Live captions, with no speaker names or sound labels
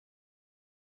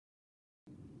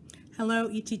Hello,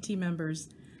 ETT members.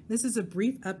 This is a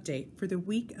brief update for the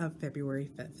week of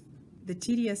February 5th. The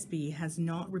TDSB has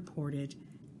not reported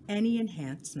any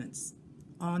enhancements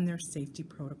on their safety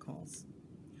protocols.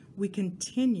 We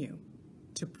continue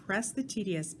to press the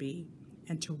TDSB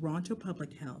and Toronto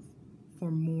Public Health for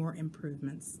more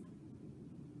improvements.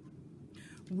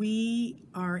 We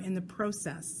are in the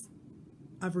process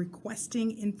of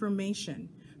requesting information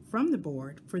from the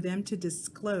board for them to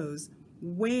disclose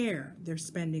where they're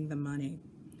spending the money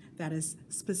that is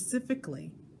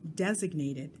specifically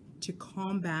designated to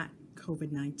combat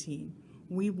COVID-19.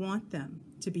 We want them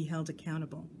to be held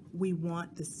accountable. We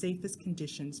want the safest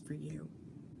conditions for you.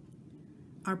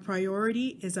 Our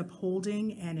priority is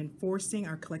upholding and enforcing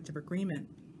our collective agreement.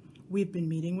 We've been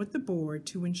meeting with the board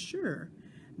to ensure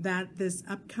that this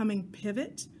upcoming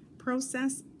pivot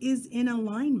process is in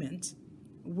alignment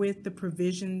with the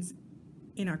provisions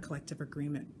in our collective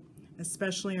agreement,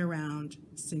 especially around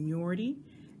seniority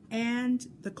and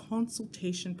the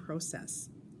consultation process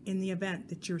in the event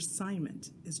that your assignment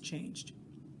is changed.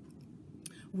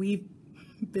 We've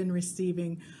been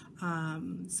receiving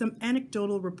some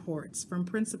anecdotal reports from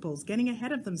principals getting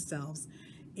ahead of themselves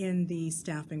in the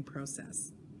staffing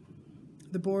process.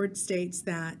 The board states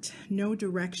that no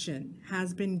direction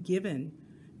has been given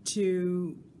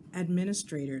to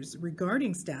administrators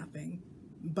regarding staffing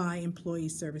by employee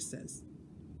services.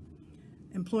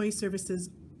 Employee services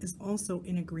is also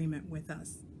in agreement with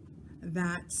us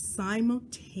that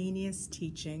simultaneous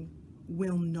teaching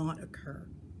will not occur.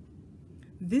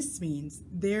 This means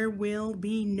there will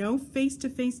be no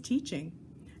face-to-face teaching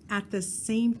at the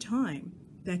same time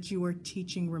that you are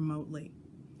teaching remotely.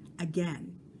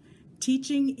 Again,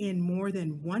 teaching in more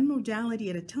than one modality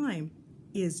at a time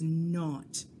is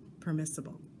not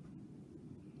permissible.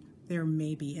 There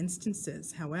may be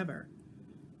instances, however,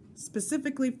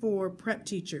 specifically for prep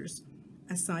teachers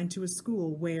assigned to a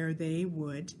school where they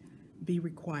would be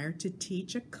required to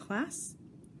teach a class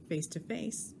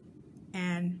face-to-face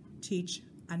and teach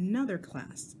another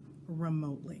class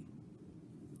remotely.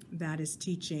 That is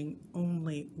teaching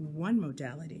only one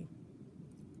modality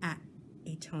at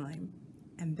a time,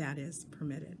 and that is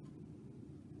permitted.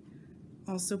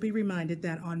 Also be reminded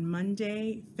that on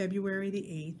Monday, February the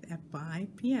 8th at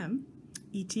 5 p.m.,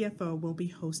 ETFO will be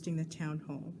hosting the town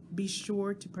hall. Be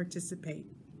sure to participate.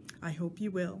 I hope you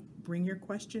will. Bring your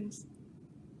questions.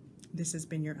 This has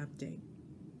been your update.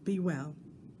 Be well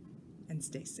and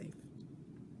stay safe.